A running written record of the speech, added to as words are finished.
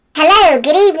Hello,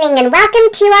 good evening, and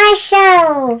welcome to our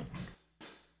show.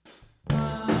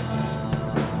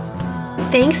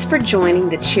 Thanks for joining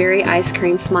the Cherry Ice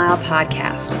Cream Smile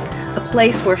podcast, a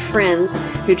place where friends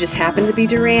who just happen to be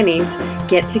Durannies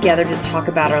get together to talk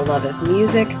about our love of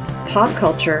music, pop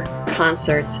culture,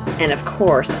 concerts, and of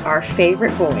course, our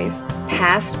favorite boys,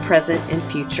 past, present, and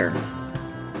future.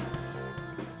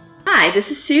 Hi, this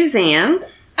is Suzanne.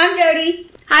 I'm Jody.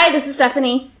 Hi, this is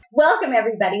Stephanie. Welcome,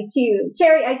 everybody, to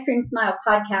Cherry Ice Cream Smile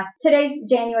podcast. Today's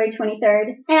January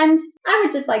 23rd, and I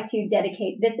would just like to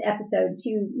dedicate this episode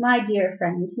to my dear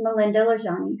friend, Melinda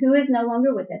Lajani, who is no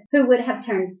longer with us, who would have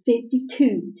turned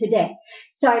 52 today.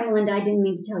 Sorry, Melinda, I didn't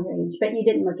mean to tell your age, but you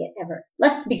didn't look it ever.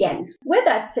 Let's begin. With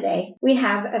us today, we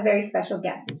have a very special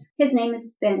guest. His name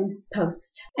is Ben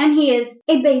Post, and he is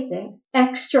a bassist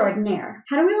extraordinaire.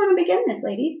 How do we want to begin this,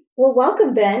 ladies? Well,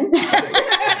 welcome, Ben.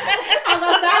 How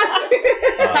about that?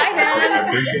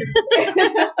 Hi,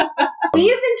 Ben. We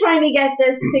have been trying to get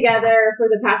this together for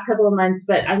the past couple of months,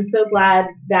 but I'm so glad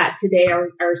that today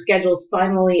our schedules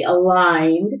finally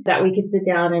aligned, that we could sit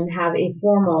down and have a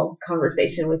formal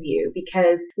conversation with you,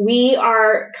 because we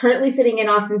are currently sitting in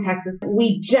Austin, Texas.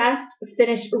 We just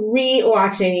finished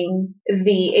re-watching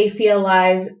the ACL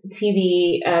Live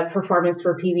TV performance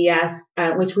for PBS,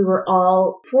 which we were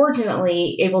all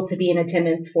fortunately able to be in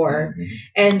attendance for.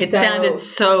 And it sounded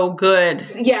so good.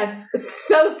 Yes,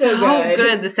 so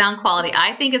good. The sound quality.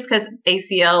 I think it's because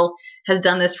ACL has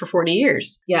done this for 40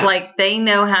 years. Yeah. Like, they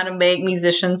know how to make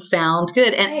musicians sound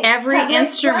good. And every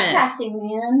instrument.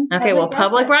 Broadcasting, man. Okay,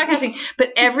 public broadcasting. But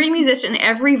every musician,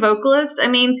 every vocalist, I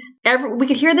mean, we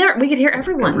could hear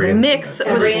everyone. The mix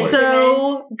was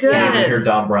so good. Yeah, you can hear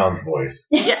Don Brown's voice.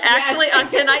 Yeah, actually, on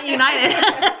Tonight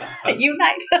United.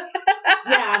 Unite.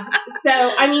 Yeah. So,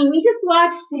 I mean, we just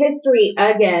watched History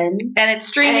again. And it's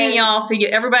streaming, y'all, so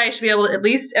everybody should be able to, at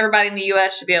least everybody in the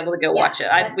U.S. should be able to go watch it.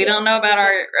 We don't know about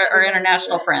our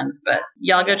international friends, but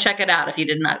y'all go check it out if you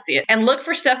did not see it. And look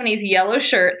for Stephanie's yellow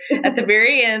shirt at the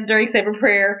very end during Savor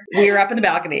Prayer. We were up in the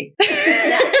balcony.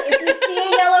 Yeah, if you see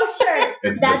a yellow shirt,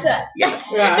 that's us. Yes.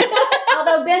 Yeah.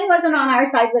 Although Ben wasn't on our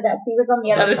side with us. He was on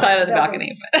the other side of the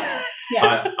balcony.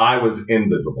 Yeah. I was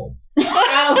invisible.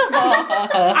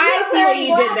 I see what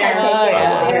you did there.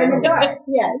 They're in the dark.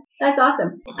 Yes, that's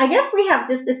awesome. I guess we have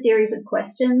just a series of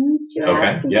questions to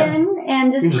ask Ben,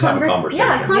 and just have a conversation.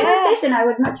 Yeah, conversation. I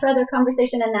would much rather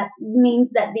conversation, and that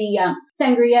means that the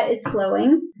sangria is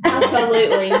flowing.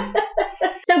 Absolutely.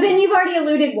 So, Ben, you've already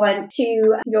alluded once to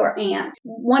your aunt.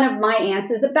 One of my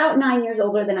aunts is about 9 years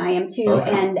older than I am, too,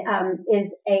 and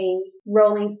is a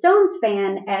Rolling Stones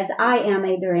fan, as I am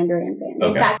a Duran Duran fan.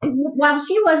 In fact, while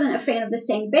she wasn't a fan of the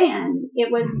same band,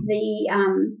 it was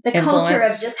the culture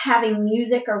of just having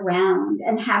music around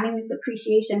and having this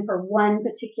appreciation for one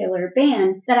particular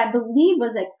band that I believe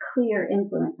was a clear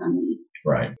influence on me.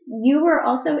 Right. You were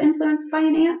also influenced by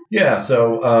an aunt? Yeah.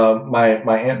 So my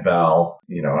Aunt Val,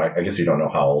 I guess you don't know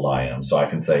how old I am, so I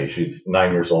can say she's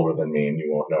 9 years older than me, and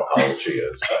you won't know how old she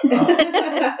is.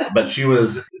 But she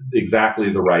was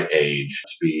exactly the right age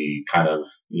to be kind of,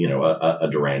 a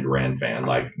Duran Duran fan,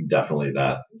 like definitely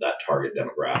that target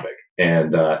demographic.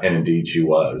 And indeed she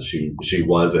was. She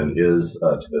was and is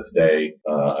to this day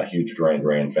a huge Duran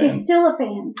Duran fan. She's still a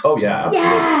fan. Oh yeah, absolutely.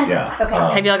 Yes! Yeah. Okay.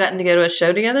 Have y'all gotten to go to a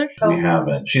show together? We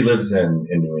haven't. She lives in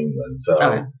New England,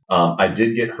 so I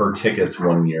did get her tickets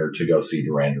one year to go see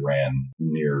Duran Duran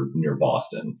near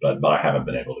Boston, but I haven't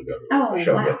been able to go to a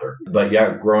show with her. But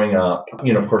yeah, growing up,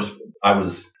 of course, I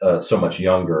was so much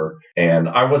younger, and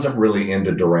I wasn't really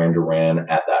into Duran Duran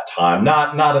at that time.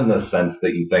 Not in the sense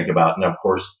that you think about. And of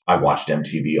course, I watched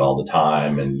MTV all the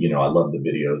time, and I loved the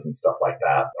videos and stuff like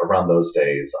that. Around those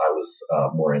days, I was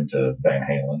more into Van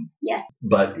Halen. Yes.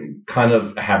 But kind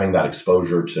of having that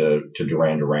exposure to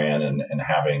Duran Duran and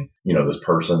having this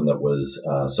person that was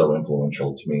so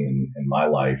influential to me in my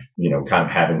life, kind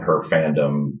of having her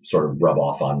fandom sort of rub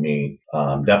off on me.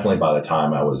 Definitely by the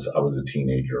time I was a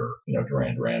teenager,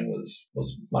 Duran Duran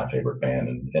was my favorite band,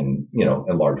 and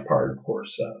in large part, of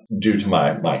course, due to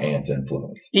my aunt's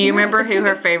influence. Do you remember who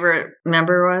her favorite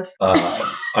member was?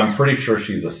 I'm pretty sure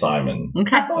she's a Simon.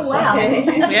 Okay. Oh, wow.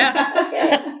 Yeah.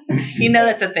 Okay.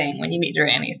 That's a thing when you meet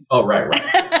Durannies. Oh, right.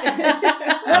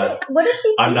 What does she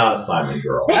think? I'm not a Simon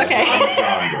girl. Okay. I'm a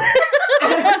John girl.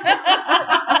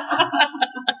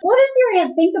 What does your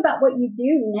aunt think about what you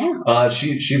do now?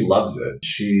 She loves it.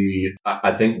 She,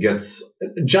 I think, gets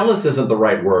jealous isn't the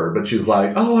right word, but she's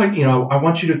like, oh, I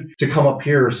want you to come up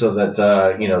here so that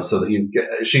so that you.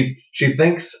 She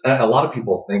thinks a lot of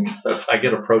people think this. I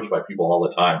get approached by people all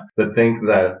the time that think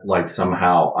that like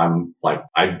somehow I'm like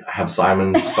I have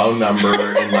Simon's phone number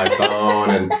in my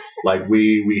phone, Like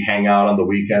we hang out on the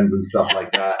weekends and stuff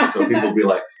like that. So people will be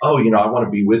like, oh, I want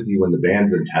to be with you when the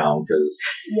band's in town because,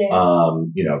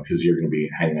 because you're going to be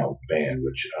hanging out with the band,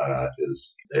 which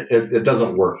it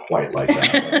doesn't work quite like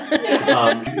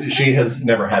that. But, she has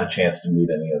never had a chance to meet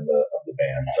any of the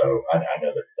band, so I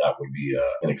know that would be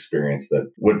an experience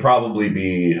that would probably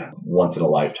be once in a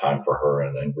lifetime for her,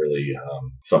 and really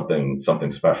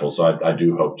something special. So I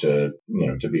do hope to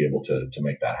be able to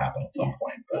make that happen at some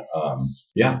point. But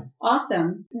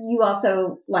awesome. You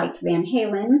also liked Van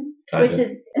Halen, which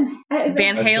is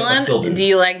Van Halen. Did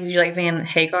you like Van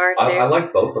Hagar too? I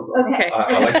like both of them. Okay.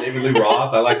 I like David Lee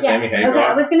Roth. I like Sammy Hagar. Okay,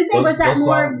 I was going to say, was that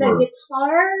more of the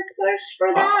guitar push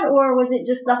for that, or was it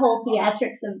just the whole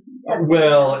theatrics of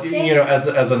well, as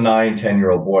a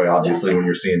 9-10-year-old boy, obviously when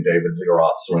you're seeing David Lee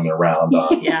Roth swinging around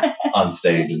on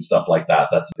stage and stuff like that,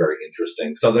 that's very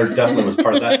interesting. So there definitely was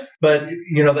part of that. But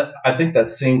I think that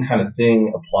same kind of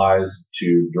thing applies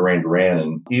to Duran Duran.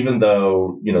 And even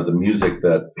though the music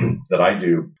that I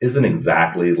do isn't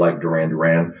exactly like Duran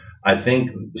Duran, I think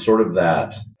sort of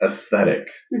that aesthetic,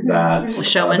 that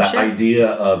showmanship, that idea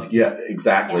of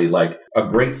exactly. Like a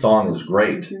great song is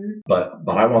great, but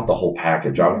I want the whole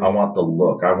package. I want the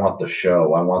look. I want the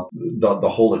show. I want the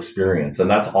whole experience, and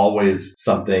that's always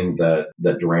something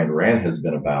that Duran Duran has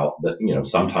been about. That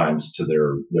sometimes to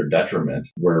their detriment,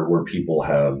 where people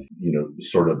have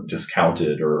sort of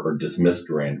discounted or dismissed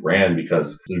Duran Duran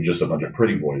because they're just a bunch of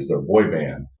pretty boys. They're a boy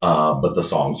band, but the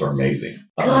songs are amazing.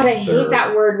 God, I hate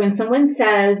that word when someone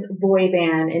says boy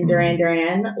band in Duran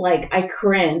Duran. Like, I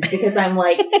cringe because I'm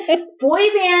like, boy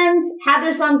bands have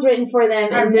their songs written for them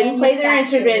and didn't play their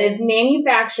instrument. It's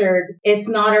manufactured. It's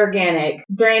not organic.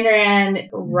 Duran Duran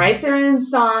writes their own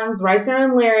songs, writes their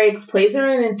own lyrics, plays their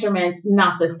own instruments.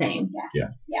 Not the same. Yeah.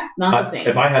 Not the same.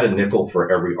 If I had a nickel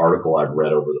for every article I've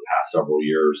read over the past several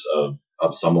years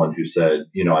of someone who said,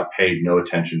 I paid no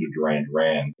attention to Duran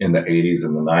Duran in the 80s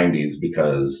and the 90s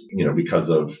because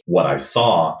of what I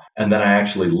saw. And then I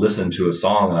actually listened to a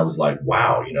song and I was like,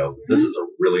 wow, this is a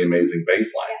really amazing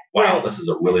bass line. Wow, this is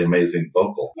a really amazing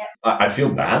vocal. Yeah. I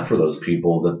feel bad for those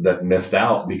people that missed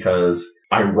out because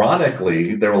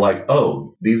ironically, they were like,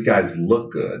 oh, these guys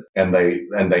look good and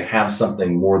they have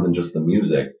something more than just the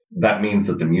music. That means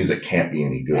that the music can't be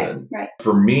any good. Right.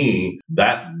 For me,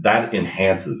 that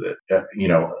enhances it.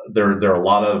 There are a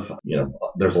lot of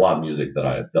there's a lot of music that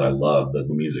I love. That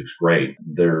the music's great.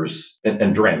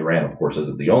 And Duran Duran, of course,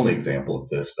 isn't the only example of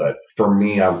this. But for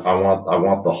me, I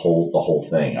want the whole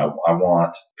thing. I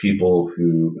want people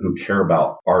who care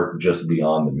about art just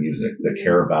beyond the music. That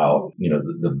care about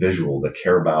the visual. That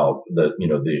care about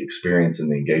the experience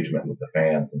and the engagement with the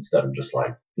fans instead of just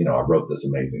like I wrote this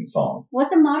amazing song.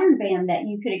 What's a modern band that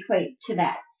you could equate to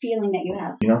that feeling that you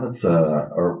have? That's a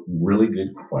really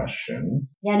good question.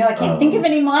 Yeah, no, I can't think of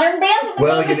any modern bands.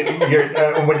 Well,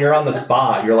 you're, when you're on the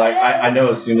spot, you're like, I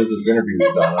know as soon as this interview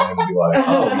is done, I'm going to be like,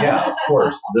 oh yeah, of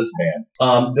course, this band.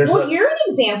 You're an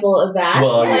example of that.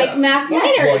 Well, like Mass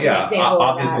Minor. Well, yeah.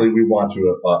 Obviously, we want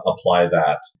to apply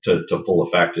that to full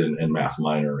effect in Mass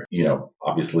Minor.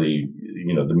 Obviously,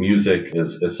 the music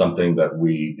is something that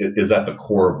is at the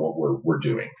core of what we're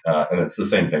doing, and it's the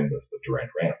same thing with Duran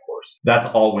Duran, of course. That's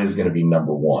always going to be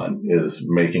number one, is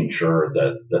making sure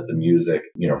that the music,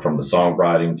 from the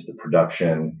songwriting to the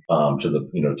production, to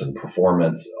the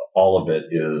performance, all of it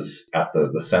is at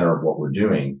the center of what we're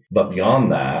doing. But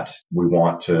beyond that, we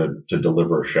want to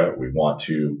deliver a show. We want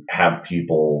to have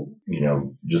people,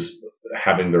 just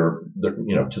having their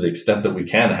to the extent that we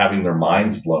can, having their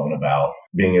minds blown about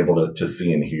being able to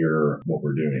see and hear what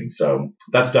we're doing. So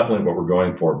that's definitely what we're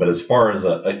going for. But as far as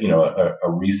a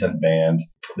recent band,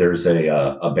 there's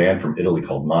a band from Italy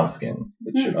called Måneskin,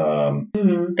 which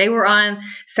they were on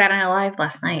Saturday Night Live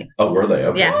last night. Oh, were they?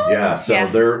 Okay. Yeah. So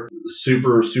they're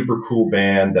super cool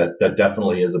band that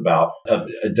definitely is about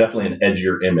definitely an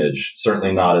edgier image.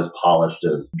 Certainly not as polished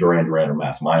as Duran Duran or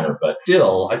Mass Minor, but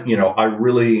still, I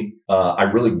really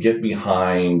get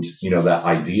behind that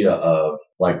idea of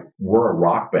like, we're a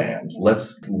rock band.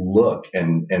 Let's look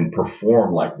and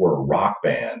perform like we're a rock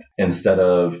band instead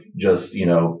of just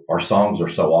our songs are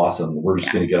so awesome. We're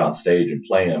just going to get on stage and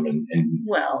play them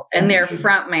and their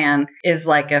front man is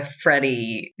like a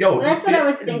Freddie. Well, that's what I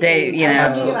was thinking.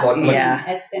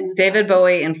 David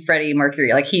Bowie and Freddie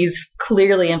Mercury. Like, he's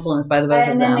clearly influenced by the both of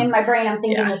them. And then in my brain, I'm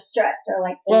thinking the Struts are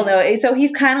like. Well, no. So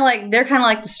he's kind of like, they're kind of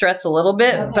like the Struts a little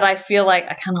bit, but I feel like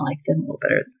I kind of like them a little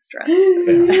better than the Struts.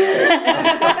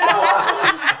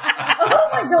 Oh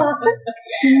my God!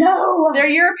 No, they're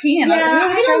European.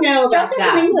 Yeah, I don't know about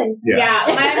that. From England. Yeah,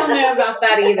 I don't know about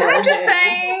that either. I'm just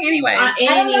saying. Anyways.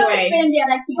 I don't know if it's been yet.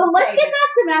 Well, let's get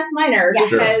back to Mass Minor because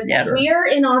Sure. we are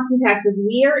in Austin, Texas.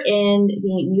 We are in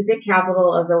the music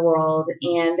capital of the world,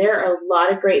 and there are a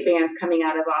lot of great bands coming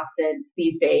out of Austin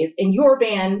these days. And your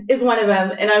band is one of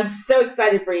them, and I'm so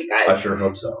excited for you guys. I sure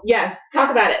hope so. Yes,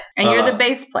 talk about it. And you're the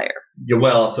bass player. Yeah,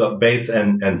 well, so bass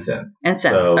and synth. And synth.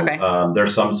 So Okay.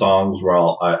 There's some songs where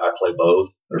I play both.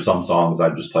 There's some songs I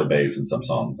just play bass, and some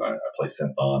songs I play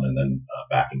synth on, and then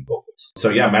backing vocals. So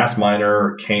yeah, Mass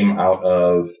Minor came out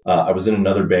of I was in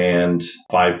another band,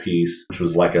 5-piece, which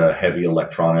was like a heavy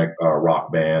electronic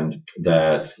rock band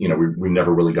that we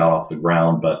never really got off the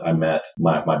ground. But I met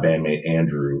my bandmate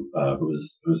Andrew, who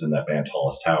was in that band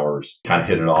Tallest Towers. Kind of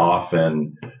hit it off,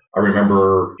 and I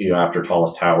remember, after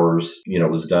Tallest Towers,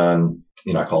 was done,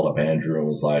 I called up Andrew and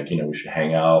was like, we should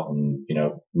hang out and,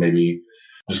 maybe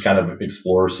just kind of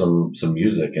explore some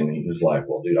music. And he was like,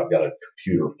 well, dude, I've got a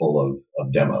computer full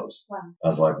of demos. Wow. I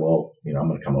was like, well, I'm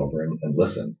going to come over and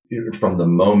listen. From the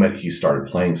moment he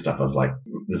started playing stuff, I was like,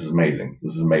 this is amazing.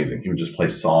 This is amazing. He would just play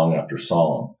song after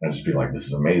song and just be like, this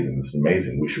is amazing. This is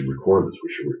amazing. We should record this. We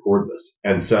should record this.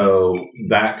 And so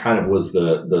that kind of was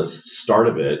the start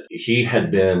of it. He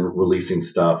had been releasing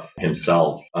stuff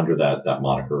himself under that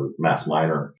moniker, Mass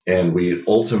Minor. And we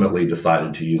ultimately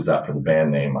decided to use that for the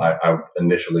band name. I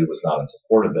initially was not in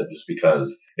support of it just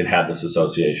because it had this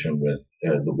association with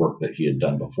the work that he had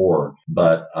done before.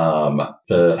 But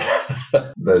the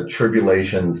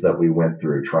tribulations that we went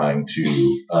through trying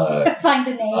to find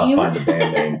a name, find a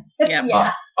band name.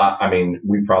 Yeah. I mean,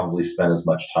 we probably spent as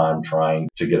much time trying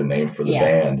to get a name for the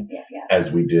band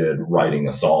as we did writing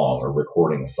a song or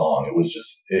recording a song. It was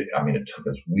just, it took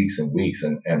us weeks and weeks,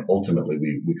 and ultimately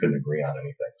we couldn't agree on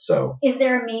anything. So, is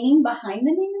there a meaning behind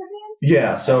the name of the band?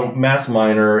 Yeah, so Mass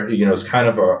Minor, is kind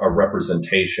of a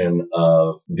representation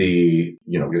of the,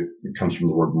 it comes from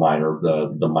the word minor,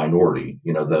 the minority,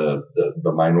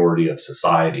 the minority of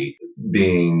society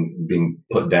being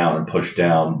put down and pushed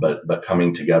down, but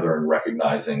coming together and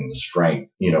recognizing the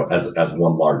strength, as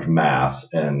one large mass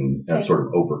and sort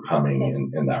of overcoming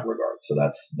in that regard. So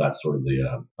that's sort of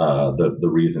the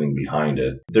reasoning behind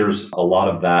it. There's a lot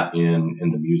of that in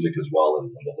the music as well,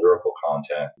 in the lyrical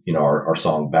content. Our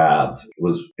song Baths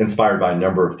was inspired by a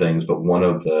number of things, but one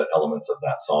of the elements of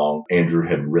that song, Andrew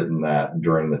had written that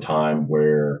during the time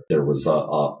where there was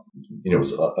it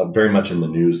was very much in the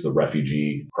news, the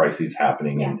refugee crises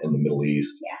happening in the Middle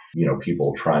East. Yeah.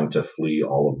 People trying to flee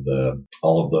all of the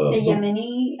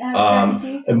Yemeni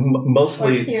refugees?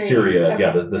 Mostly Syria. Okay.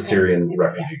 Yeah, the Syrian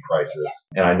refugee crisis.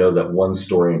 Yeah. And I know that one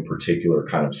story in particular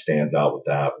kind of stands out with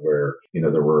that, where,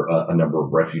 there were a number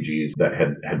of refugees that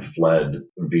had fled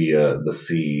via the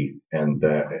sea, and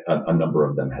a number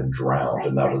of them had drowned.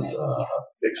 And that was a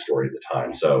big story at the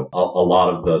time. So a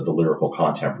lot of the lyrical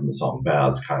content from the song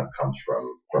Baths kind of comes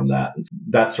from that. And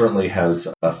that certainly has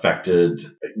affected,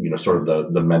 sort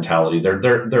of the mentality. There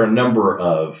are a number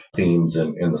of themes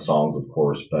in the songs, of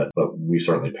course, but we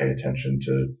certainly pay attention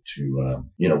to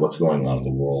what's going on in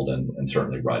the world and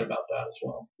certainly write about that as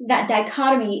well. That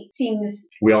dichotomy seems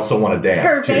we also want to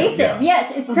dance pervasive. Too. Yeah.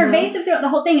 Yes, it's pervasive throughout the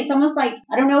whole thing. It's almost like,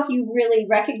 I don't know if you really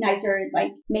recognize or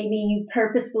like maybe you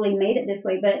purposefully made it this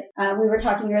way, but we were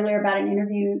talking earlier about an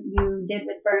interview you did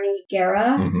with Bernie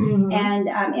Guerra. Mm-hmm. And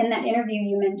in that interview,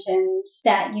 you mentioned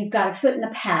that you've got a foot in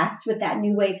the past with that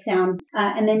new wave sound.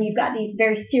 And then you've got these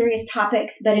very serious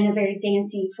topics, but in a very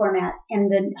dancey format. And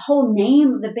the whole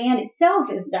name of the band itself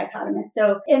is dichotomous.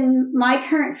 So in my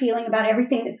current feeling about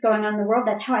everything that's going on in the world,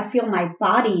 that's how I feel my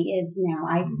body is now.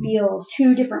 I feel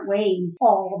two different ways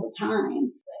all the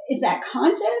time. Is that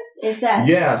conscious? Is that?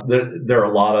 Yeah, there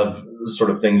are a lot of sort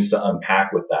of things to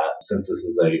unpack with that. Since this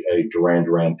is a Duran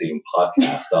Duran themed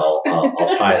podcast, I'll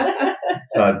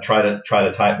try to tie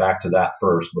it back to that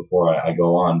first before I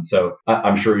go on. So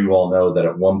I'm sure you all know that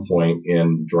at one point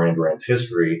in Duran Duran's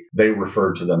history, they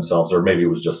referred to themselves, or maybe it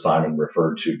was just Simon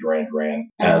referred to Duran Duran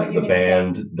as the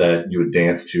band that you would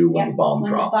dance to when the bomb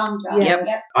drops. The bomb drops.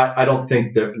 Yep. I don't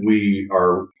think that we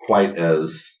are quite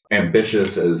as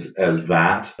ambitious as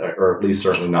that, or at least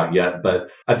certainly not yet. But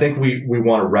I think we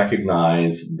want to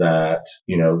recognize that,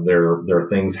 there are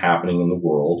things happening in the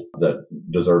world that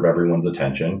deserve everyone's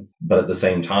attention. But at the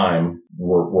same time,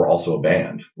 we're also a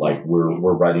band. Like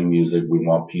we're writing music. We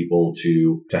want people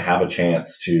to have a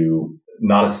chance to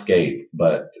not escape,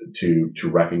 but to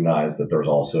recognize that there's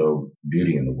also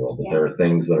beauty in the world, that there are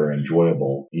things that are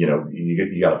enjoyable. You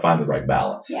got to find the right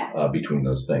balance between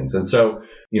those things. And so,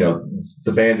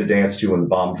 the band to dance to when the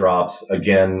bomb drops,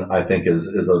 again, I think is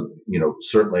a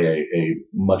certainly a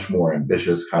much more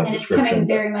ambitious kind of description. And it's coming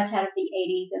very much out of the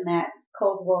 80s and that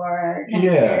Cold War kind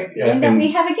of and that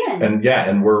we have again.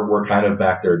 And we're kind of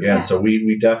back there again. Yeah. So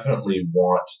we definitely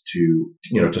want to,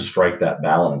 to strike that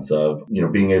balance of,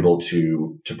 being able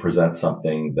to present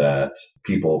something that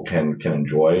people can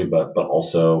enjoy, but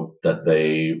also that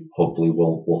they hopefully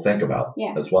will think about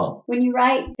as well. When you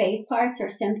write bass parts or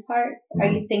synth parts, are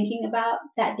you thinking about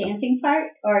that dancing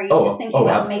part, or are you just thinking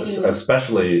about making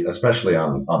especially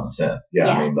on the synth? Yeah.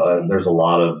 I mean, there's a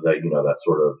lot of that, that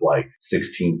sort of like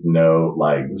 16th note,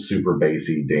 like super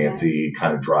bassy, dancey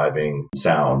kind of driving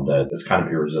sound that is kind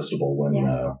of irresistible when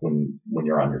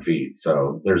you're on your feet.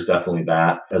 So there's definitely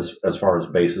that. As far as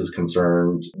bass is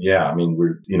concerned, I mean,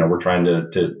 we're trying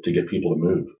to get people to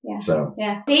move. Yeah. So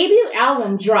debut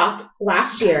album dropped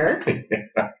last year.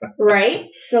 Right?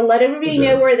 So let everybody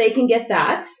know where they can get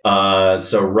that.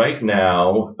 So right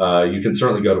now, you can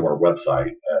certainly go to our website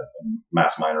at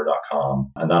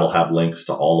massminer.com, and that'll have links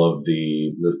to all of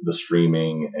the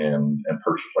streaming and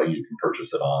purchase play. You can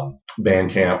purchase it on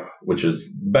Bandcamp, which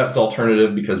is the best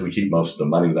alternative because we keep most of the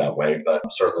money that way, but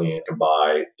certainly you can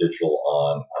buy digital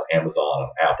on Amazon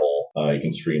and Apple. You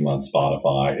can stream on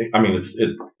Spotify. I mean,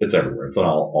 it's everywhere. It's on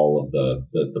all of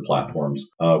the platforms.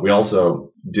 We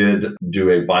also did do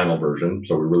a vinyl version.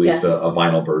 So we released a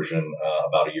vinyl version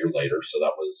about a year later. So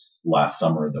that was last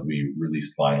summer that we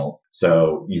released vinyl.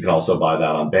 So you can also buy that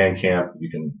on Bandcamp. You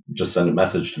can just send a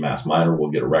message to Mass Miner.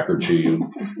 We'll get a record to you.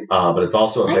 But it's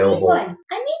also available. I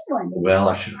need one. Well,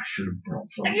 I should have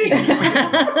brought some.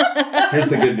 Here's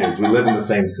the good news. We live in the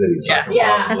same city. So I can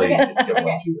probably get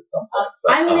one to you at some point.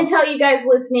 But, I'm going to tell you guys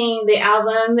listening, the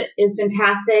album is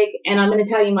fantastic. And I'm going to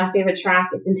tell you my favorite track.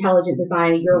 It's Intelligent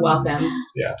Design. You're welcome.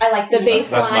 Yeah. I like the bass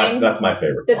line. That's my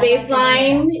favorite. The bass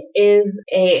line is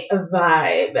a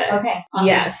vibe. Okay.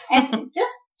 Yes. And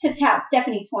just to tout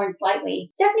Stephanie Sworn slightly,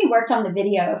 Stephanie worked on the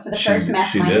video for the first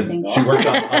Mass Miner single. She worked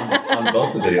on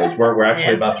both the videos. We're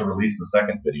actually about to release the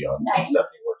second video. Nice.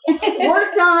 Stephanie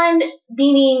worked on,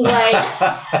 meaning like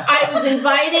I was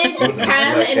invited to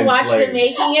come and watch the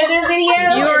making of the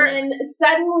video, and then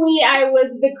suddenly I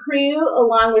was the crew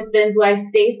along with Ben's wife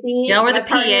Stacy. Y'all were the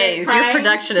PAs. You're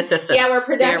production assistants. Yeah, we're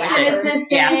production assistants,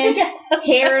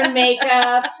 hair and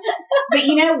makeup. But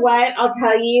you know what? I'll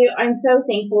tell you, I'm so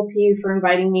thankful to you for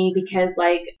inviting me because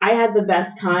like I had the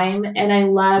best time, and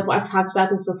I've talked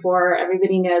about this before.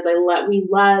 Everybody knows we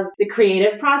love the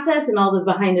creative process and all the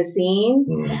behind the scenes.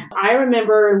 I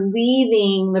remember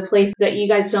leaving the place that you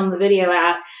guys filmed the video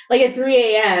at, like at 3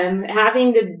 a.m.,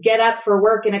 having to get up for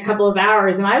work in a couple of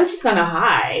hours, and I was just on a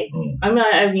high. I don't know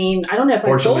if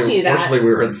I told you that. Fortunately,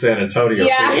 we were in San Antonio.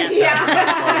 Yeah.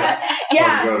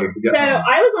 So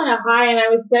I was on a high, and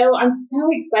I'm so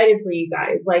excited for you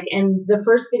guys. Like, and the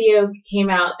first video came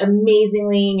out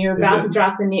amazingly, and you're about to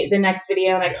drop the next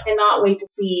video, and I cannot wait to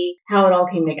see how it all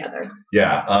came together.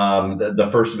 Yeah. The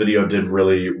first video did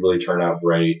really, really turn out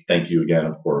great. Thank you again,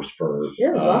 of course, for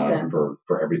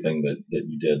everything that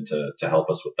you did to help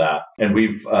us with that. And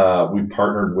we've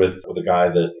partnered with a guy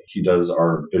that he does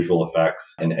our visual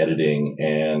effects and editing,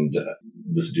 and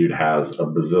this dude has a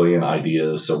bazillion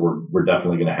ideas. So we're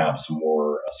definitely going to have some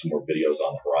more videos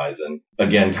on the horizon.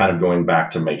 Again, kind of going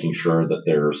back to making sure that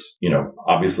there's,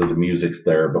 obviously the music's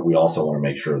there, but we also want to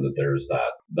make sure that there's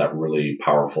that really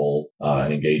powerful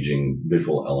and engaging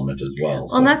visual element as well.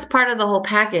 Well, and that's part of the whole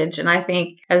package. And I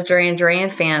think as Duran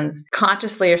Duran fans,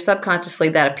 consciously or subconsciously,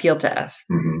 that appealed to us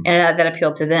and that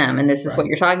appealed to them. And this is what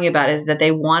you're talking about, is that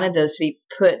they wanted those to be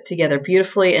put together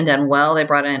beautifully and done well. They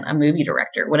brought in a movie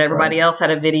director when everybody else had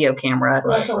a video camera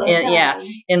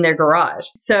in their garage.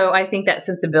 So I think that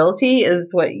sensibility is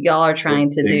what y'all are trying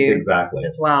to do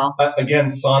as well. Again,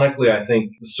 sonically, I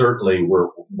think certainly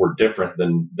we're different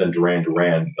than Duran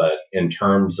Duran, but in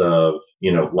terms of,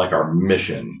 like our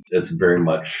mission, it's very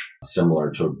much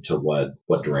similar to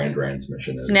what Duran Duran's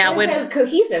mission is. Now, with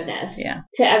cohesiveness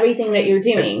to everything that you're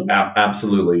doing.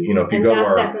 Absolutely. If you and go that's to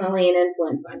our, definitely an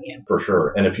influence on you. For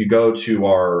sure. And if you go to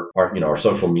our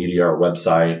social media, our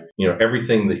website,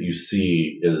 everything that you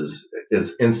see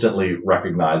is instantly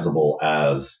recognizable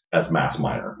as Mass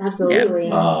Miner. Absolutely.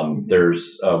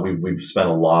 We've spent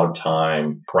a lot of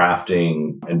time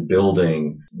crafting and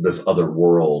building this other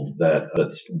world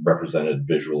that's represented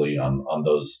visually on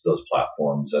those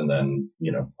platforms, and then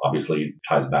obviously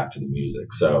ties back to the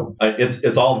music. So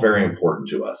it's all very important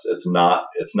to us. It's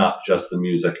not just the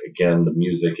music. Again, the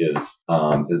music is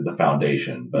the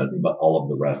foundation, but all of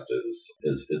the rest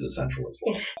is essential as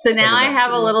well. So now I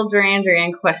have a little Duran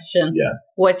Duran question.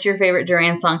 Yes. What's your favorite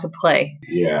Duran song to play?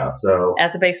 Yeah. So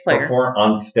as a bass player,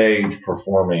 on stage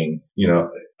performing,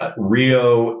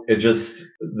 Rio, it just,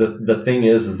 the thing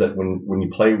is that when you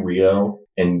play Rio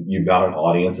and you've got an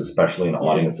audience, especially an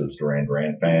audience that's Duran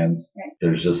Duran fans,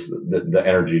 there's just, the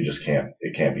energy just can't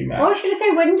be matched. Well, I was going to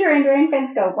say, wouldn't Duran Duran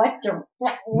fans go, what,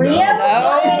 Rio?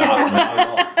 Not at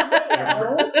all.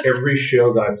 Every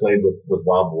show that I played with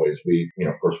Wild Boys,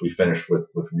 of course, we finished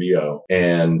with Rio,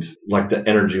 and like the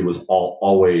energy was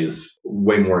always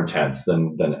way more intense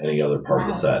than any other part of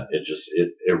the set.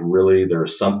 It really,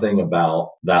 there's something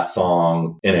about that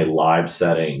song in a live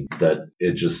setting that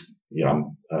it just,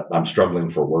 I'm struggling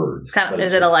for words.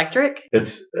 Is it electric?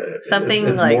 It's something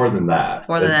it's like more than that. It's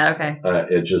more than that. Okay.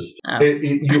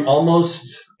 You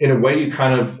almost, in a way, you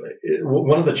kind of,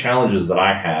 one of the challenges that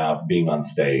I have being on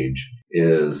stage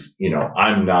is,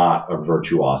 I'm not a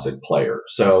virtuosic player.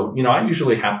 So, I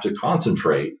usually have to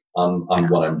concentrate on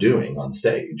what I'm doing on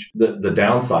stage. The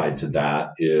downside to that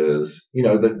is,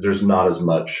 that there's not as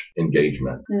much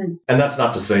engagement. And that's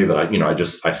not to say that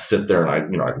I sit there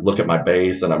and I look at my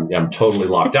bass and I'm totally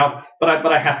locked out, but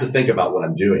I have to think about what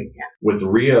I'm doing. Yeah. With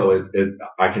Rio,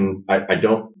 I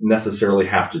don't necessarily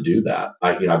have to do that.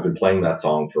 I've been playing that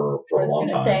song for a long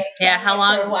time.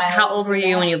 How old were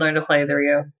you when you learned to play the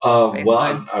Rio?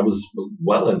 Well, I was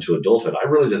well into adulthood. I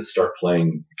really didn't start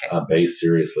playing bass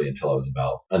seriously until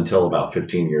about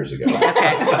 15 years ago.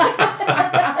 Okay.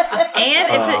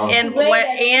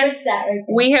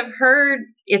 We have heard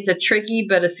it's a tricky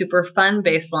but a super fun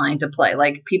bass line to play.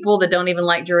 Like people that don't even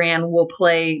like Duran will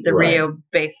play the Rio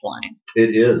bass line.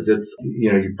 It is. It's,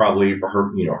 you probably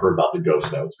heard about the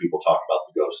ghost notes. People talk about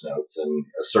the ghost notes, and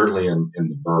certainly in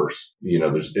the verse,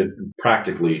 there's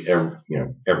practically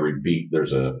every beat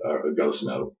there's a ghost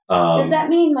note. Does that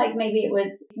mean like maybe it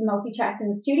was multi-tracked in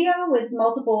the studio with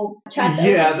multiple tracks?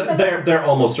 Yeah, they're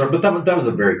almost, but that was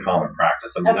a very common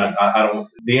practice. I mean, I don't.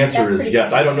 The answer is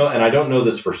yes. I don't know, and I don't know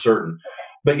this for certain.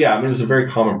 But yeah, it was a very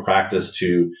common practice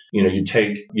to,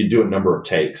 you do a number of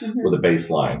takes with a bass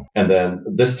line, and then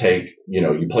this take,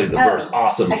 you played the verse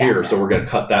awesome here, so we're going to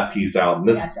cut that piece out,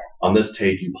 and on this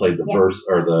take you played the verse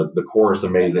or the chorus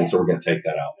amazing, so we're going to take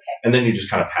that out, and then you just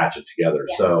kind of patch it together.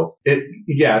 So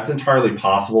it's entirely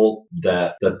possible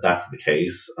that that's the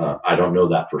case. I don't know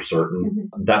that for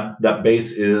certain. That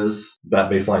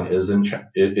bass line is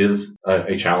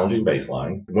a challenging bass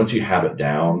line. Once you have it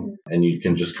down and you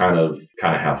can just kind of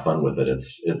have fun with it,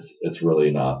 it's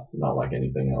really not like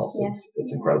anything else.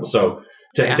 It's incredible. So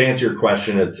to answer your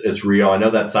question, it's Rio. I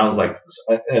know that sounds like,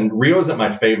 and Rio isn't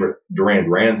my favorite Duran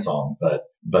Duran song, but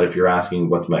if you're asking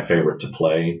what's my favorite to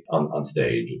play on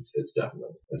stage, it's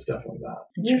definitely that.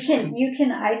 You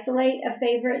can isolate a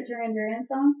favorite Duran Duran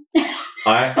song?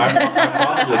 I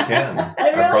probably can.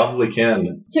 Really? I probably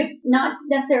can. To not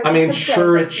necessarily. I mean,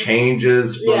 sure, it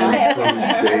changes from day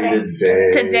to day.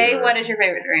 Today, what is your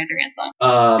favorite Duran Duran song?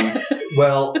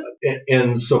 Well,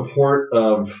 in support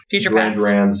of Future Duran Past.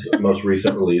 Duran's most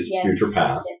recent release, Future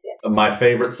Past, my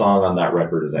favorite song on that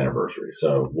record is Anniversary.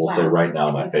 So we'll say right now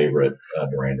my favorite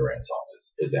Duran Duran song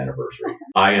is Anniversary.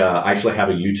 I actually have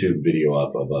a YouTube video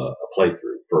up of a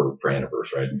playthrough for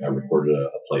Anniversary. I recorded a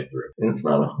playthrough, and it's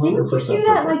not 100%. Didn't you do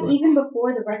that even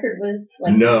before the record was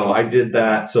No, I did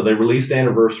that. So they released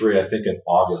Anniversary, I think, in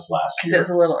August last year. Because it was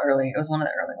a little early. It was one of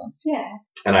the early ones. Yeah.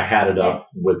 And I had it up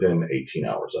within 18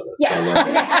 hours of it. Yeah. So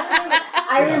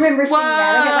I remember seeing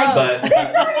that.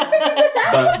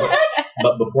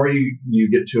 But before you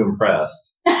get too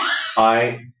impressed,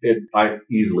 I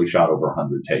easily shot over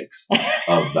 100 takes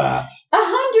of that.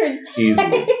 100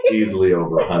 easily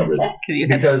over 100. Because you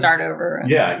had to start over.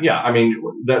 Yeah. I mean,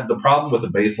 the problem with a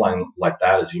bass line like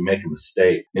that is you make a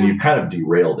mistake and you kind of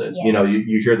derailed it. Yes.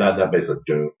 You hear that bass like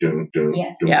doom doom doom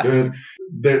doom doom.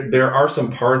 There are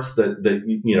some parts that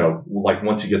like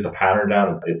once you get the pattern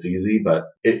down, it's easy, but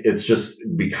it's just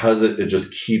because it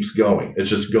just keeps going. It's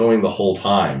just going the whole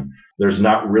time. There's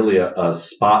not really a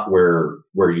spot where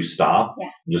you stop. Yeah.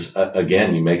 Just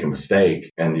again, you make a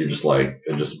mistake and you're just like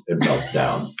it melts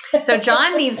down. So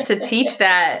John needs to teach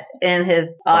that in his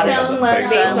Bass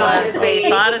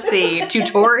Odyssey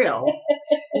tutorials.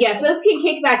 Yes, those can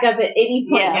kick back up at any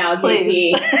point now,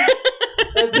 JP.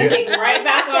 Those can kick right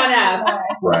back on up.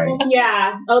 Right.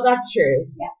 Yeah. Oh, that's true.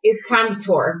 Yeah. It's time to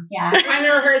tour. Yeah. Time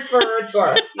to rehearse for a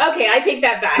tour. Okay, I take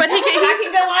that back. But I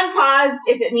can go on pause pause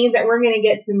if it means that we're going to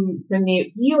get some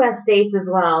new U.S. dates as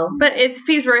well. But if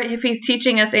he's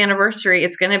teaching us Anniversary,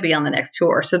 it's going to be on the next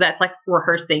tour. So that's like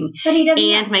rehearsing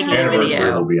and making a Anniversary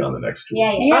video. will be on the next tour.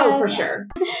 Yeah. Oh, for sure.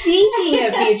 Speaking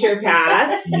of Future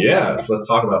Past. Yes, let's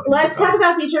talk about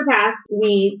Future Past.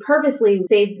 We purposely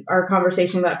saved our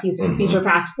conversation about Future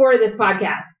Past for this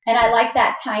podcast. And I like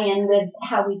that tie-in with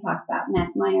how we talked about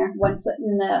Mass Minor, one foot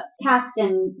in the past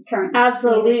and current.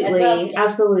 Absolutely, music as well.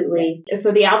 absolutely.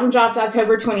 So the album dropped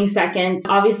October 22nd.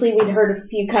 Obviously, we'd heard a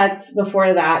few cuts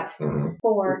before that.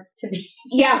 4 to be.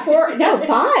 Yeah, 5.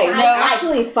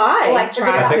 Actually 5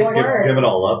 tracks. I think Give It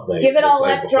All Up. Give It All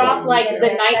Up dropped like the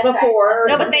night before.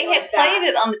 No, but they had played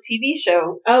it on the TV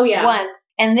show. Oh yeah. Once,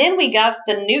 and then we got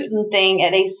the Newton thing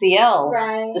at ACL.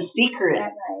 Right. The secret.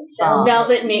 Right. Song.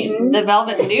 Velvet Newton. The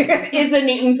Velvet Newton is the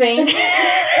Newton thing.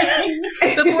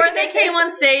 Before they came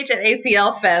on stage at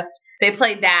ACL Fest, they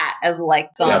played that as like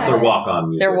song. Yeah, their walk-on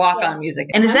music. Their walk-on music.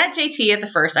 And is that JT at the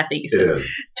first? I think it is.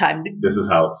 It's time to... This is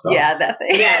how it starts. Yeah, that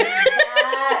thing. Yeah.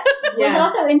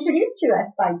 Was also introduced to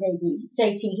us by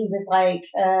JT. He was like,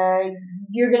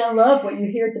 you're going to love what you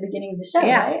hear at the beginning of the show,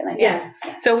 right? Like, yes.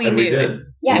 So we knew. We did.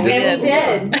 Yeah, we did.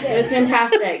 It was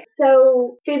fantastic.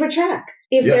 So, favorite track?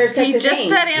 If there's such a thing. He just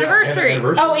said Anniversary.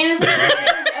 Oh, Anniversary.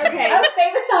 Okay. Oh,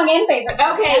 favorite song and favorite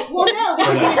song. Okay. Well, no,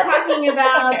 because you were talking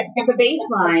about the bass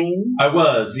line. I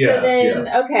was, yes. So then,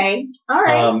 okay. All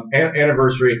right.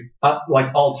 Anniversary,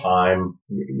 like all time,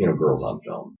 Girls on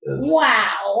Film is.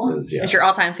 Wow. Is your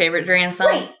all-time favorite Duran song?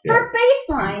 Wait, for bass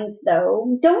lines,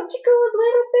 though, don't you go a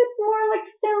little bit more like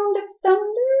Sound of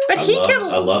Thunder? But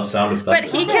I love Sound of Thunder. But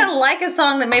he can like a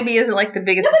song that maybe isn't like the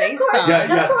biggest bass song.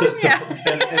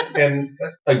 And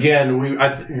again,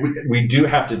 we do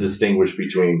have to distinguish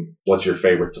between what's your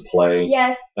favorite to play,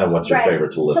 and what's your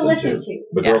favorite to listen to.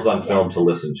 The Girls on Film to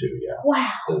listen to, Wow.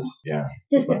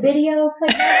 Does the video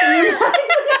play that?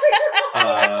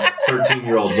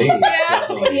 13-year-old me.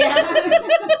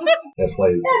 It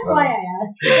plays. That's why I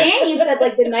asked. And you said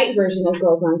like the night version of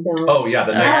Girls on Film. Oh yeah,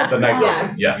 the night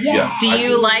version. Yes. Do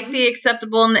you like the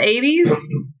Acceptable in the 80s?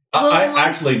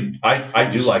 I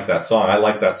do like that song. I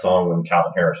like that song when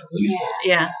Calvin Harris released it.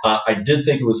 Yeah. I did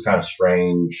think it was kind of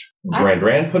strange,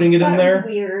 Duran putting it in there. It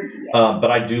was weird. Yes.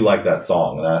 But I do like that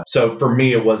song. So for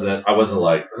me, I wasn't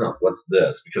like, what's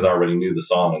this? Because I already knew the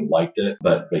song and liked it.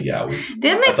 But yeah, it was.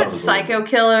 Didn't they put Psycho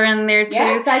Killer in there too?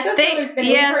 Yeah, Psycho Killer's been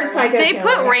they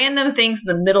put random things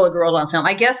in the middle of Girls on Film.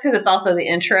 I guess because it's also the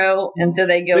intro, and so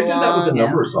they go. They did that with a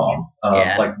number of songs.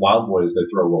 Like Wild Boys, they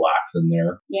throw Relax in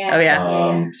there. Yeah. Oh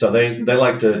yeah. So they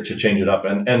like to change it up,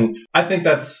 and I think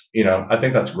that's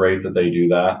great that they do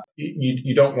that.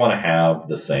 You don't want to have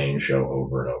the same show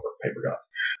over and over. Paper Gods.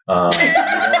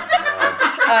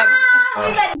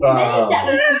 We've had many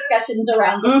separate discussions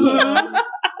around this too.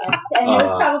 Yes, and it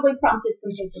was probably prompted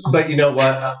from Paper Gods. But you know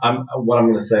what? What I'm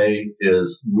going to say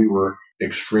is we were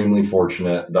extremely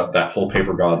fortunate that whole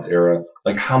Paper Gods era.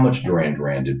 Like, how much Duran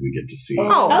Duran did we get to see?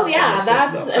 Oh yeah,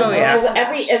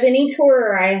 any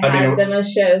tour I had the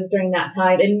most shows during that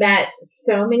time and met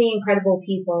so many incredible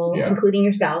people, including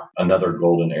yourself. Another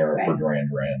golden era for Duran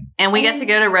Duran. And we got to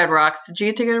go to Red Rocks. Did you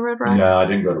get to go to Red Rocks? No, I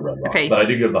didn't go to Red Rocks, but I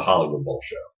did go to the Hollywood Bowl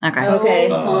show. Okay.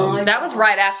 That was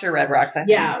right after Red Rocks, I think.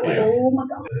 Yeah. Oh my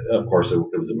God. Of course, it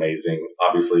was amazing.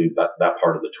 Obviously, that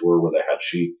part of the tour where they had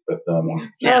Chic with them.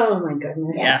 Yeah. Oh my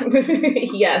goodness. Yeah.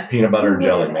 Yes. Peanut butter and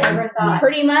jelly, man.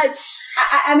 Pretty much.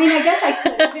 I mean, I guess I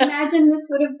could imagine this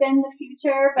would have been the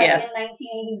future, but in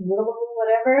 1980,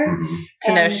 whatever. Mm-hmm.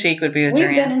 To know Chic would be with We've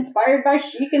Duran. been inspired by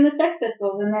Chic and the Sex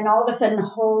Pistols, and then all of a sudden,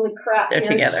 holy crap, they're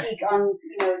together. Chic on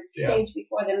stage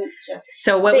before them. It's just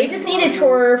they just need a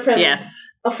tour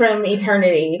from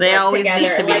eternity. They always together.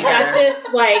 need to be like that's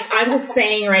just like I'm just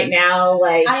saying right now.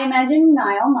 Like I imagine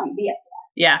Niall might be up.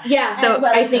 Yeah. So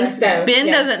I think so. Ben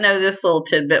doesn't know this little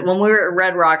tidbit. When we were at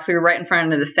Red Rocks, we were right in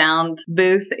front of the sound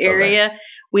booth area. Okay.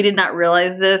 We did not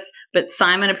realize this, but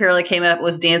Simon apparently came up,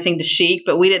 was dancing to Chic,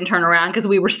 but we didn't turn around because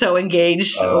we were so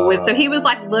engaged with. So he was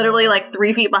like literally like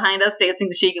 3 feet behind us dancing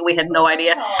to Chic, and we had no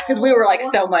idea because we were like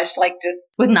so much like just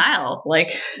with Niall.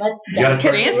 Like, let's dance. You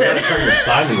gotta turn your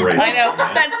Simon radar. I know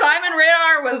that Simon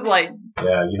radar was like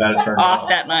you gotta turn off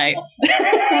that night.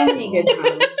 So many good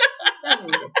times.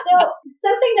 So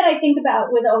something that I think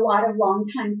about with a lot of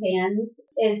longtime fans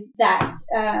is that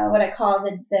what I call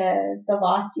the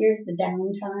lost years, the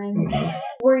downtime. Mm-hmm.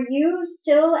 Were you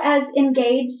still as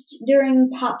engaged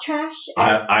during Pop Trash?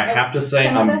 I have to say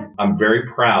I'm very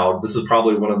proud. This is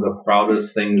probably one of the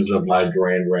proudest things of my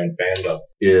Duran Duran fandom.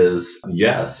 Is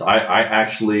yes, I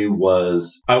actually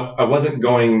was. I wasn't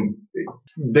going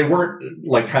they weren't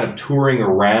like kind of touring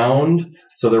around,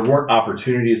 so there weren't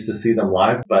opportunities to see them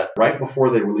live. But right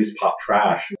before they released Pop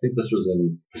Trash, I think this was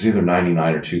either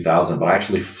 99 or 2000, but I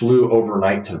actually flew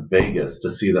overnight to Vegas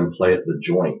to see them play at the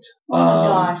Joint. Oh my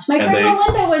gosh. My friend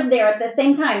Melinda was there at the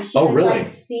same time. She was like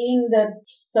seeing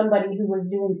somebody who was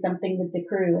doing something with the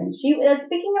crew. And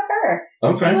speaking of her,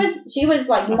 she was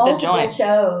like multiple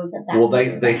shows at that. Well,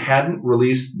 they hadn't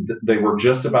released, they were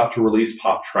just about to release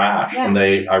Pop Trash. Yeah. And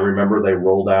I remember they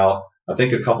rolled out, I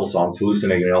think, a couple songs.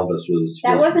 Hallucinating Elvis was.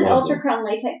 That wasn't Ultrachrome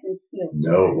Latex and Steel.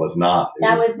 No, it was not.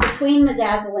 That was between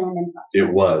Medazzaland and Pop Trash.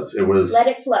 It was. Let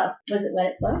It Flow. Was it Let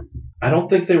It Flow? I don't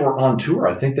think they were on tour.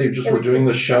 I think they just were doing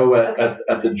the show at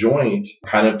the Joint,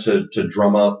 kind of to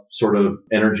drum up sort of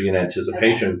energy and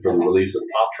anticipation for the release of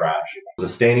Pop Trash. It was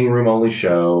a standing room only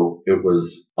show. It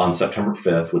was on September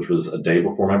 5th, which was a day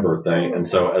before my birthday. And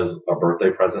so as a birthday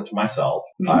present to myself,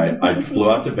 I flew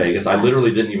out to Vegas. I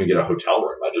literally didn't even get a hotel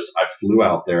room. I flew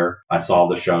out there. I saw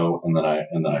the show, and then I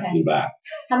flew back.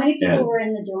 How many people were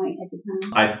in the Joint at the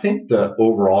time? I think the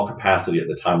overall capacity at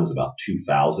the time was about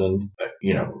 2,000.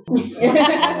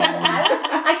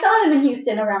 I saw them in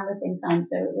Houston around the same time,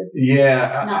 so it was.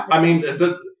 Yeah, I mean,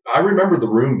 I remember the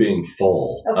room being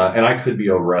full, and I could be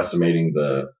overestimating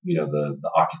the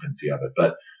occupancy of it,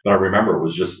 but I remember it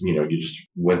was just,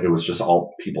 it was just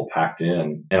all people packed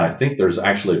in. And I think there's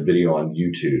actually a video on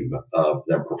YouTube of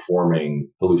them performing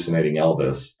Hallucinating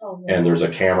Elvis. Oh, yeah. And there's a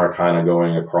camera kind of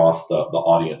going across the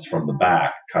audience from the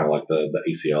back, kind of like the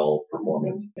ACL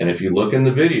performance. And if you look in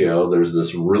the video, there's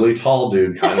this really tall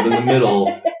dude kind of in the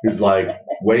middle who's like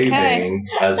waving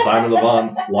as Simon Le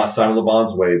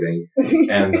Bon's waving.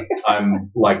 And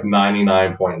I'm like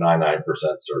 99.99%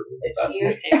 certain that's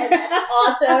me. That's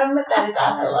awesome. That is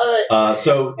awesome. I love it.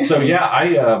 So yeah,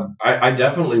 I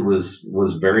definitely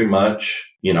was very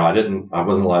much, I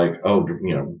wasn't like,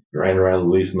 Duran Duran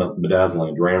released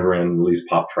Medazzaland, Duran Duran released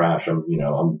Pop Trash. I was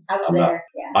there.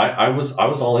 Yeah. I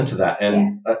was all into that,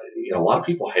 and a lot of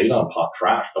people hate on Pop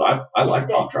Trash, but I like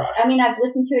Pop Trash. I mean, I've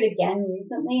listened to it again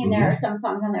recently, and there are some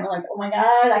songs on there like, oh my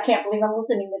god, I can't believe I'm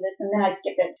listening to this, and then I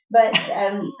skip it. But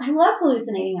I love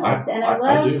Hallucinating Elvis, and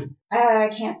I do. I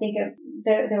can't think of.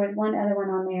 There was one other one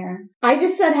on there. I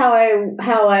just said how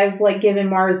I've like given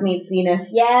Mars Meets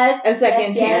Venus a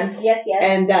second chance. Yes.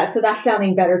 And so that's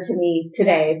sounding better to me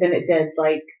today than it did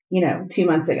 2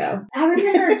 months ago. I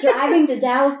remember driving to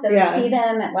Dallas to see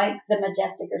them at like the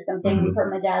Majestic or something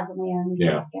for Medazzaland.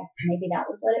 Yeah. I guess maybe that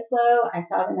was Let It Flow. I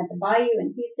saw them at the Bayou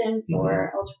in Houston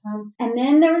for Ultrachrome. And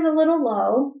then there was a little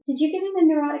low. Did you get into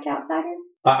Neurotic Outsiders?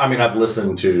 I mean, I've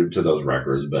listened to those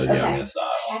records, but yeah, I mean, it's not.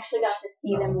 I actually got to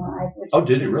see them live. Which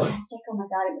did you really? Oh my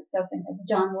god, it was so fantastic.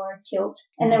 John wore a kilt,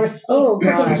 and there was Steve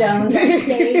freaking Jones on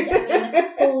stage.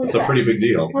 It's a pretty big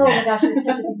deal. Oh my gosh, it was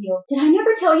such a big deal. Did I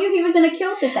never tell you he was in a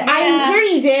kilt? I'm sure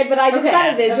you did, but I just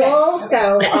got a visual,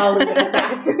 so I'll leave it at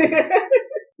that.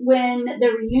 When the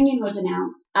reunion was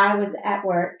announced, I was at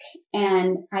work,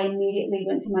 and I immediately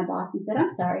went to my boss and said,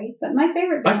 I'm sorry, but my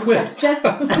favorite band is just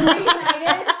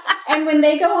reunited, and when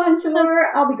they go on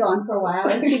tour, I'll be gone for a while.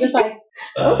 And she was like,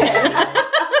 okay.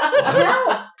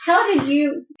 How did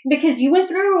you, because you went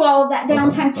through all of that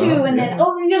downtime too, and then,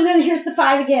 here's the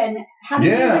 5 again. How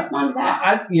did you respond to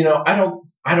that?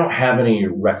 I don't have any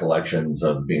recollections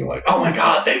of being like, oh my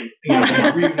god, they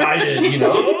reunited,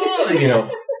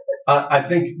 I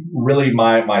think really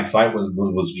my excitement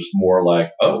was just more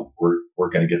like, oh, we're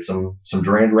going to get some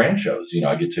Duran Duran shows.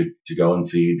 I get to go and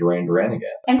see Duran Duran again.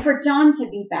 And for John to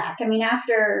be back, I mean,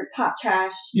 after Pop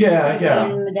Trash,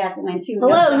 and Medazzaland too.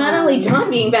 Hello, not only John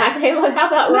being back, how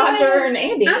about Roger and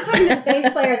Andy? I'm talking to the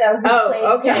bass player though. Who plays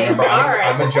okay, remember, all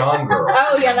right. I'm a John girl.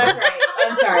 Oh yeah, that's right.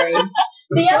 I'm sorry.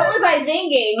 What was I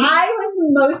thinking? I was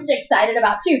most excited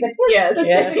about too, but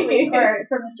specifically for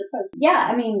Mr. Post. Yeah,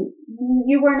 I mean,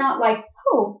 you were not like,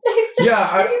 they've just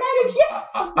reunited. Yes,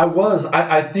 I was.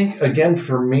 I think again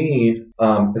for me,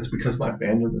 it's because my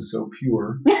fandom is so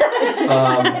pure.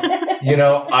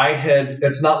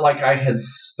 It's not like I had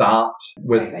stopped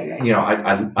with.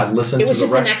 Right. I listened to the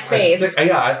records. Next phase.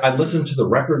 I listened to the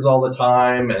records all the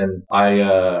time, and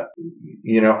I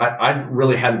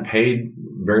really hadn't paid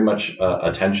very much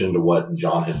attention to what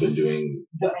John had been doing,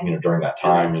 during that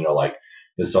time. Like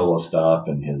his solo stuff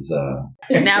and his.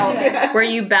 Now, were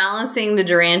you balancing the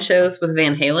Duran shows with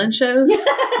Van Halen shows?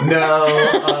 No.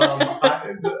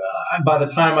 By the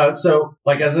time as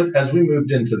we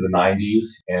moved into the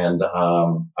 90s, and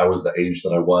I was the age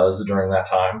that I was during that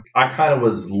time, I kind of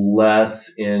was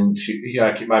less into.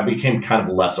 I became kind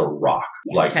of less a rock,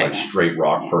 like straight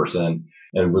rock person.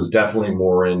 and was definitely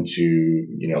more into,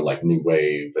 you know, like new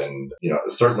wave and, you know,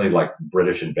 certainly like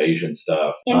British invasion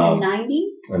stuff. In the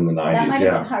 90s? In the 90s, that might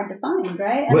have been hard to find,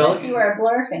 right? Well, Unless you were a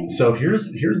Blur fan. So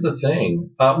here's the thing.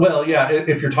 Well, yeah,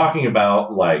 if you're talking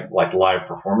about like live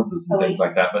performances and things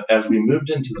like that, but as we moved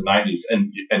into the 90s,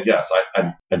 and yes,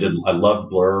 I loved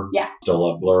Blur. Yeah. Still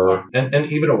love Blur. Yeah.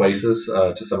 And even Oasis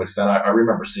to some extent. I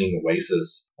remember seeing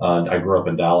Oasis. I grew up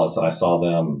in Dallas, and I saw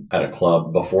them at a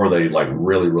club before they like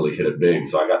really, really hit it big.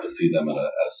 So I got to see them at a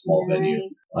small venue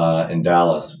in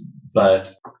Dallas.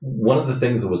 But one of the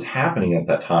things that was happening at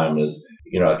that time is,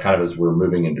 you know, kind of as we're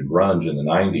moving into grunge in the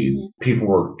 90s, people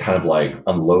were kind of like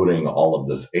unloading all of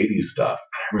this 80s stuff.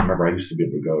 I remember I used to be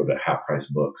able to go to Half Price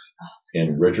Books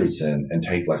in Richardson and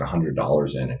take like $100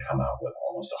 in and come out with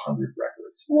almost 100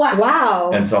 records.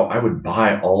 Wow. And so I would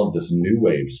buy all of this new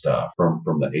wave stuff from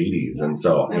the 80s. And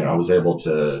so, you know, I was able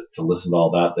to listen to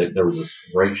all that. There was this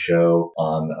great show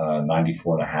on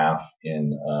 94.5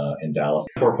 in Dallas.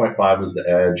 4.5 was The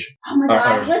Edge. Oh my God.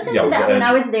 I listened to that when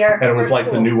I was there. And it was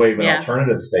like the new wave and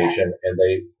alternative station. And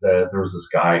there was this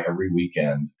guy every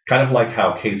weekend, kind of like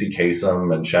how Casey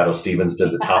Kasem and Shadow Stevens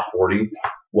did the top 40.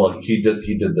 Well, he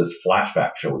did this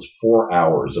flashback show. It was 4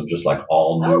 hours of just like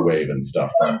all new wave and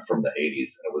stuff from the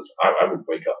 80s. And it was, I would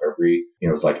wake up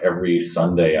it was like every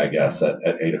Sunday, I guess, at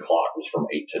 8 o'clock. It was from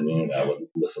 8 to noon. I would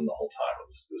listen the whole time.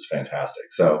 It was fantastic.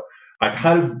 So I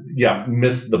kind of,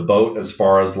 missed the boat as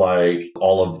far as like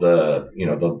all of the, you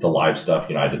know, the live stuff.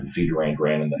 You know, I didn't see Duran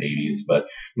Duran in the 80s, but,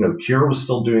 you know, Cure was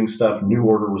still doing stuff. New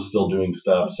Order was still doing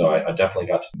stuff. So I definitely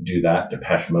got to do that.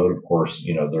 Depeche Mode, of course,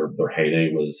 you know, their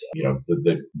heyday was, you know,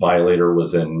 the Violator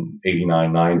was in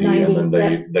 89, 90, and then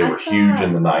they were huge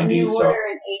in the 90s. New Order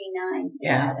in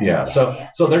 89. Yeah.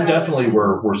 So there definitely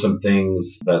were some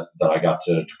things that I got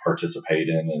to participate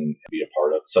in and be a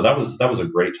part of. So that was a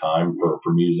great time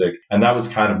for music. And that was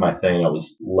kind of my thing. I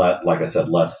was, like I said,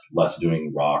 less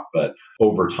doing rock, but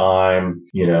over time,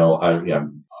 you know,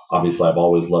 obviously I've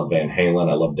always loved Van Halen.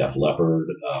 I love Def Leppard,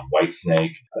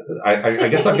 Whitesnake. I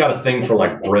guess I've got a thing for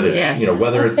like British, you know,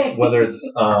 whether it's same,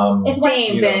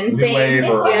 new wave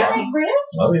or like British.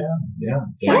 Oh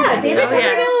yeah. David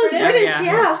Coverdale is British.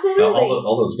 Yeah, absolutely.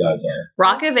 All those guys are.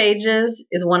 Rock of Ages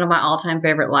is one of my all-time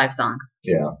favorite live songs.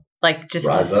 Yeah. Like just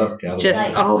Rise Up,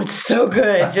 it's so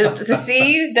good. Just to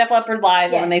see Def Leppard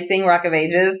live when they sing Rock of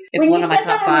Ages, it's one of my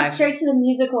top 5. I went straight to the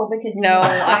musical because I know.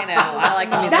 I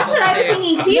like the musical That's what I was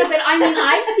thinking too. But I mean,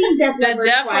 I've seen Def Leppard the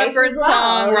Def Leppard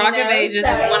song Rock of Ages is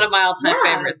one of my all-time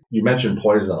favorites. You mentioned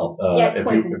Poison. Poison.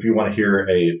 If you want to hear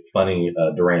a funny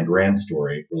Duran Duran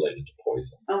story related to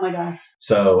Poison. Oh my gosh.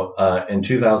 So in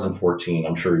 2014,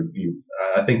 I'm sure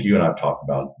I think you and I have talked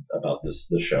about this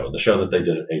show, the show that they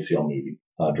did at ACL Movie.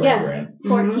 Duran Duran.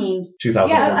 14.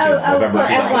 2014. November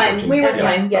 2014. We were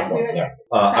there.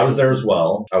 I was there as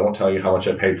well. I won't tell you how much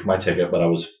I paid for my ticket, but I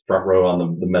was front row on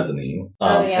the mezzanine.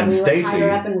 And we Stacy, were higher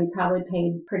up, and we probably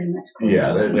paid pretty much close.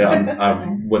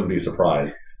 I wouldn't be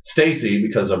surprised. Stacy,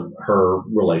 because of her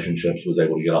relationships, was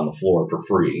able to get on the floor for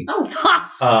free. Oh,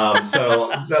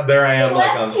 so there I am,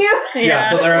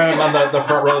 so there I am on the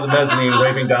front row of the mezzanine,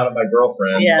 waving down at my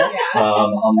girlfriend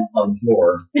on the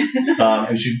floor,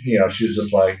 and she was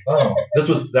just like, oh,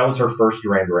 that was her first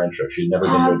Duran Duran show. She'd never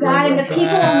been to a Duran Duran and the show.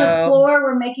 people on the floor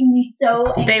were making me so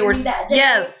angry. They were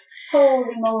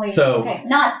Holy moly! So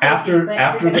not Stacy,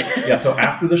 so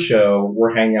after the show,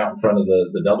 we're hanging out in front of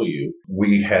the W.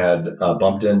 We had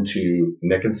bumped into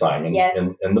Nick and Simon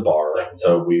in the bar, and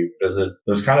so we visit.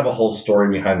 There's kind of a whole story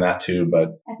behind that too,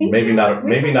 but maybe not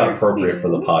appropriate for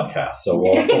the podcast. So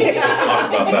we'll talk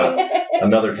about that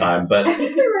another time. But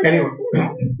anyway.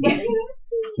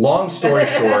 Long story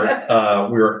short,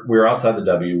 we were outside the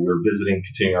W. We were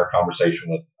continuing our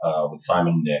conversation with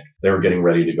Simon and Nick. They were getting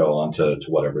ready to go on to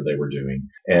whatever they were doing,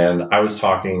 and I was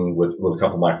talking with a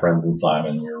couple of my friends and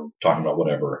Simon. We were talking about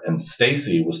whatever, and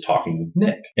Stacy was talking with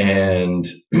Nick, and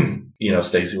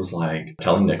Stacy was like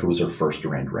telling Nick it was her first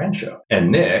Duran Duran show,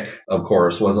 and Nick, of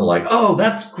course, wasn't like, "Oh,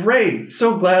 that's great!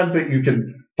 So glad that you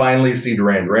could finally see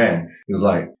Duran Duran." He was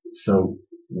like, "So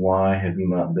why have you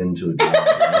not been to a Duran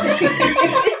Duran show?"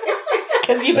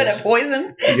 Because you've been at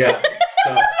Poison? Yeah.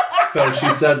 So she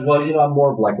said, well, I'm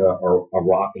more of like a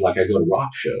rock, like I go to rock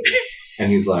shows.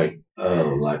 And he's like,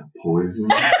 oh, like Poison?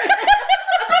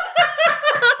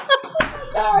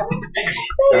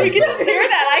 You can just hear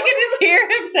that. I can just hear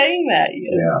him saying that.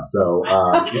 Yeah, so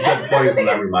you said poison,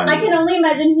 that reminded me. I can only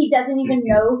imagine he doesn't even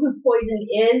know who Poison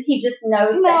is. He just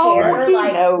knows the hair. Right.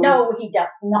 Like, knows. no, he does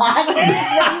not. He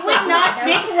would not.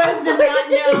 Nick Rose does not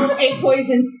know a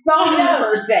Poison song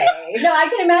per se. No, I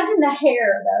can imagine the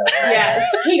hair though. Yes.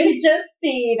 He could just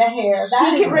see the hair.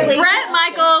 That He is could relate. Brett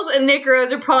Michaels and Nick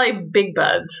Rose are probably big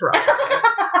buds for all.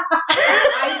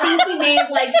 I think he may have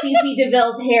liked CeCe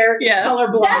DeVille's hair Yes.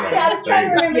 color blonde. That's I was trying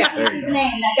to remember Yeah. his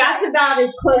name. That's about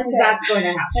as close as that's going to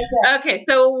happen. That's it. Okay,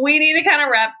 so we need to kind of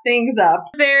wrap things up.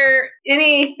 Is there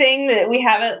anything that we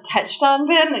haven't touched on,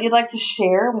 Ben, that you'd like to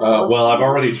share? Well, I've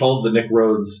already told the Nick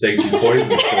Rhodes Stacey Poison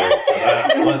story.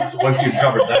 So once you've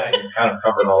covered that, you've kind of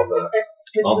covered all the This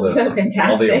is so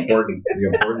fantastic. important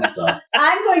stuff.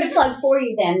 I'm going to plug for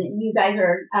you then. You guys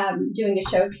are doing a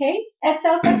showcase at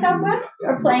South by Southwest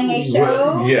or playing a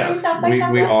show Yes, in South by we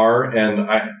Southwest? are, and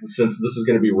since this is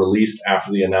going to be released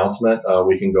after the announcement,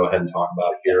 we can go ahead and talk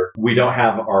about it here. We don't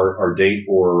have our date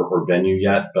or venue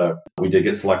yet, but we did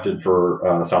get selected for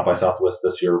South by Southwest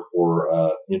this year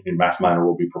for Mass Minor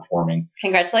will be performing.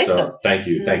 Congratulations. So thank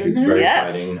you. It's very Yes.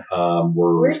 exciting.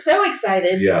 We're so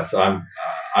excited. Yes,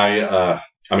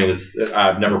 I mean,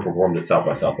 I've never performed at South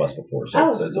by Southwest before, so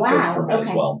it's a first for me as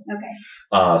well. Okay.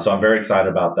 So I'm very excited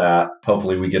about that.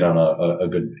 Hopefully, we get on a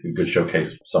good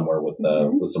showcase somewhere with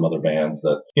some other bands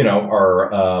that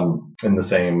are in the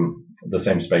same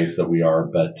space that we are.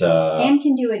 But And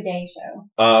can do a day show.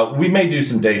 we may do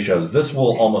some day shows. This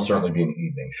will almost certainly be an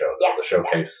evening show. Yeah. The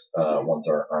showcase ones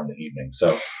are in the evening.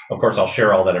 So of course I'll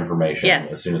share all that information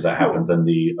as soon as that happens. And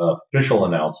the official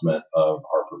announcement of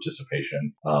our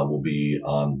participation will be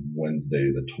on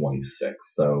Wednesday the 26th.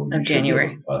 So Of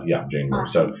January. January.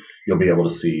 So you'll be able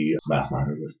to see Mass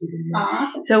Minor listed in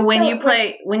there. So when you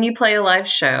play a live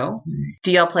show,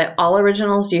 do y'all play all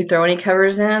originals? Do you throw any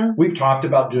covers in? We've talked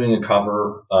about doing a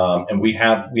cover, and we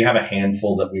have a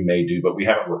handful that we may do, but we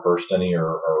haven't rehearsed any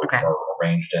or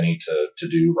arranged any to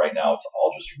do right now. It's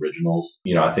all just originals.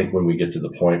 I think when we get to the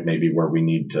point maybe where we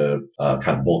need to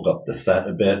kind of bulk up the set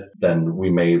a bit, then we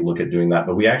may look at doing that.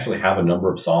 But we actually have a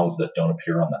number of songs that don't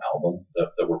appear on the album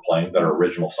that we're playing that are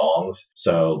original songs.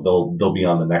 So they'll be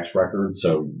on the next record.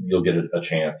 So you'll get a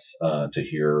chance to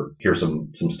hear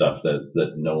some stuff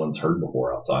that no one's heard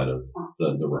before outside of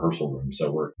the rehearsal room.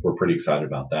 So we're pretty excited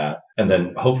about that. And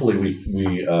then hopefully we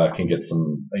can get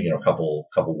some couple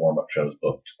warm up shows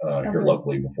booked here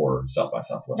locally before South by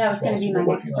Southwest. That was going to be my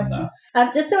next question.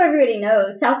 Just so everybody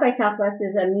knows, South by Southwest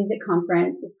is a music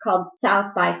conference. It's called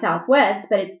South by Southwest,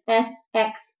 but it's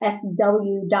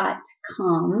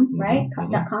sxsw.com, right?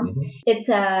 .com. It's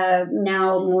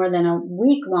now more than a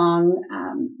week-long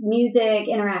music,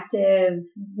 interactive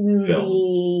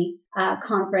movie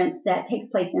conference that takes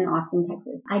place in Austin,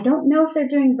 Texas. I don't know if they're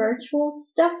doing virtual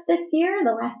stuff this year.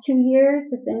 The last 2 years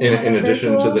has been in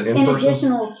addition virtual. to the in-person. In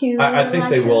additional to I think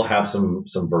they will have some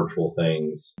virtual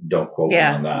things. Don't quote me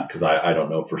on that because I don't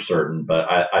know for certain.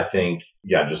 But I think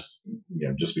just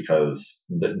because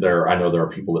I know there are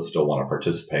people that still want to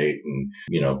participate, and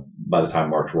by the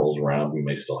time March rolls around, we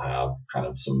may still have kind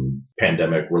of some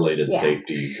pandemic related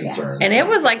safety concerns. And it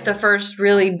was like the first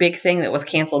really big thing that was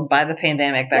canceled by the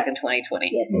pandemic back in 2020.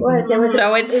 Yes, it was.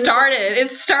 So it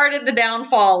started the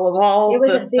downfall of all the stuff.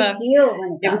 It was a big deal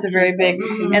when it was a very big.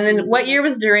 Mm-hmm. And then what year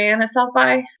was Duran at South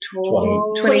by?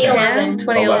 2010,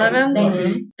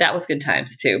 2011. That was good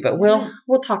times too. But we'll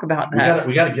talk about that.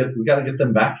 We got to get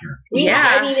them back here.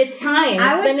 I mean, it's time.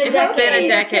 It's been a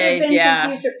decade. Some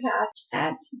future past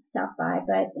at South by,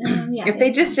 but if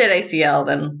they just did ACL,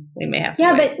 then we may have to.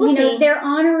 Yeah, wait. but they're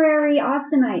honorary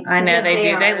Austinites. I know they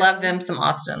do. They love them some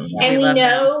Austin. And we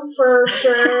know for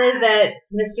sure that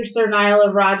Mr. Sir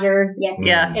Nyla Rogers and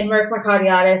Merck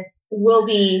Mercadiadis will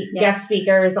be guest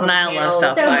speakers on Niall loves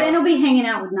South So by. Ben will be hanging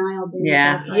out with Niall.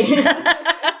 Yeah.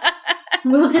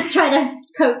 We'll just try to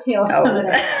coattail some of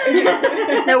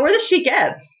that. No, we're the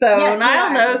chicettes. So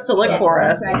Niall knows to look for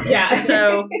us. Right. Yeah.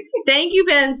 So thank you,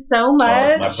 Ben, so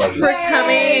much for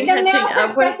coming and catching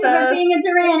up with us. Of being a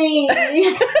Duranie.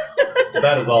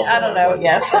 That is also. I don't know.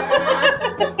 Yes.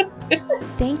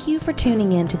 Thank you for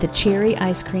tuning in to the Cherry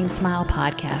Ice Cream Smile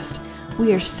podcast.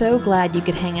 We are so glad you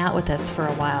could hang out with us for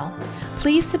a while.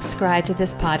 Please subscribe to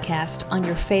this podcast on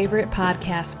your favorite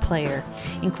podcast player,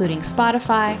 including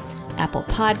Spotify, Apple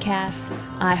Podcasts,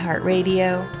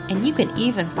 iHeartRadio, and you can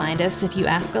even find us if you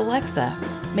ask Alexa.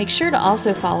 Make sure to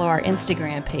also follow our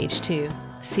Instagram page too.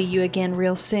 See you again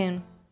real soon.